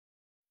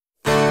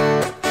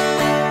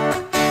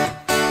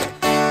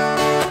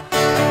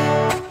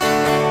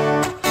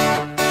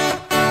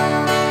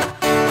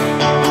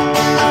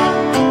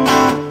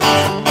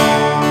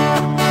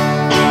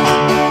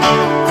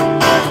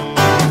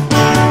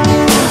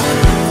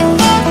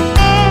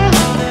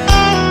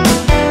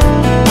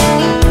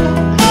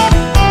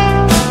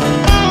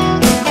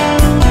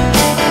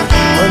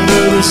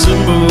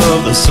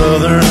the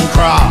Southern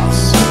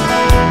Cross.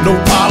 No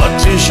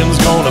politician's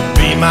gonna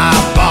be my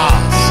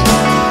boss.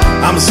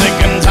 I'm sick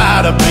and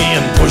tired of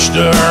being pushed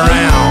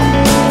around.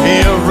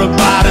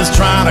 Everybody's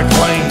trying to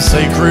claim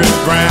sacred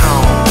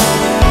ground.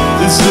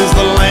 This is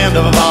the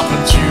land of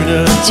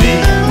opportunity,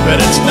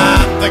 but it's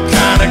not the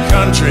kind of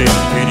country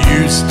it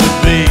used to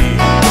be.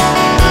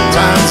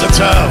 Times are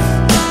tough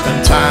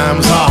and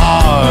times are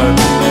hard.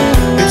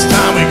 It's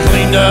time we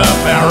cleaned up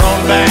our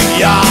own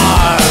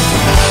backyard.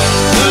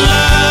 The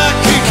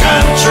lucky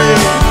country,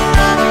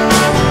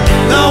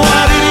 not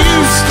what it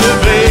used to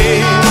be.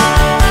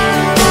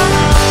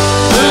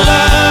 The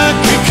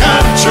lucky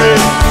country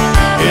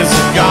is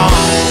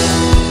gone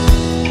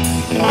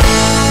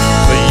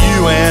for you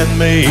and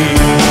me.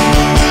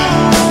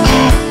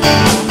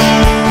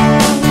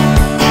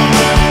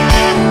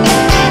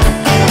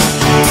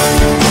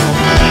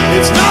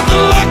 It's not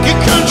the lucky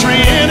country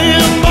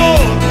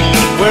anymore.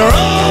 We're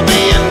all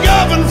being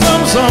governed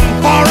from some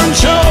foreign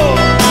shore.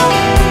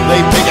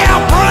 They pick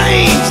our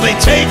brains, they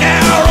take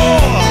our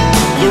ore.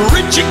 The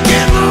rich are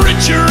getting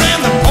richer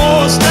and the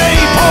poor stay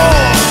poor.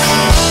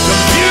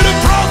 Computer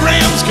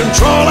programs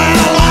control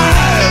our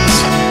lives,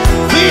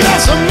 feed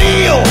us a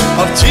meal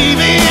of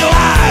TV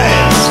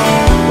lies.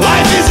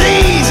 Life is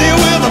easy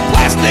with a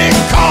plastic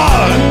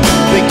card.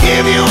 They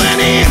give you an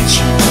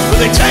inch, but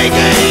they take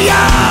a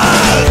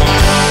yard.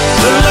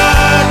 The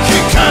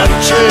lucky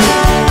country,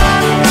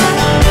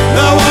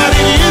 not what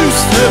it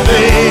used to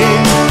be.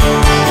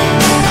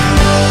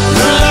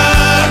 The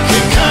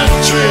lucky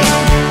country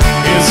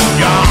is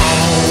gone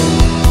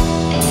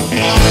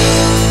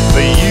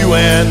for you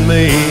and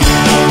me.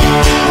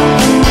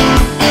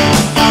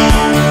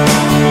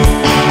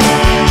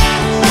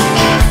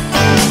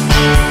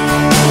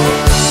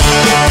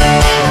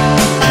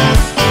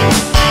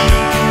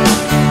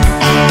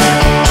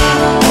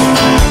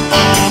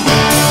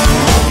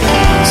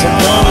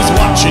 Someone is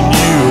watching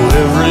you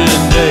every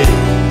day.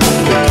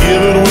 They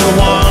give it with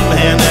one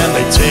hand and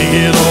they take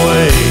it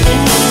away.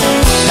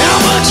 How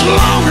much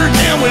longer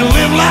can we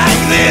live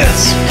like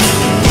this?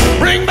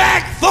 Bring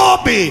back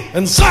Thorpe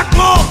and suck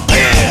more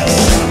piss.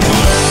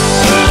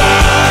 The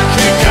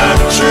lucky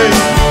country,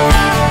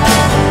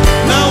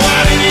 not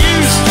what it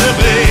used to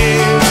be.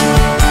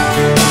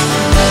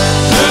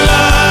 The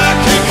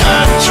lucky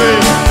country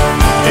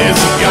is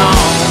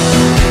gone.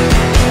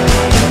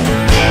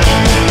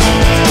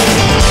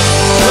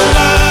 The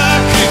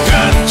lucky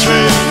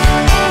country,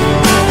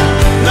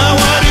 not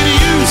what it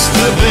used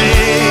to be.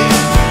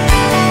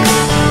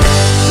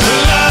 The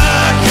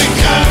lucky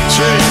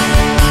country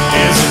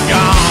is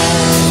gone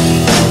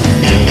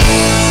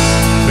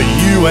for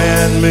you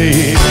and me.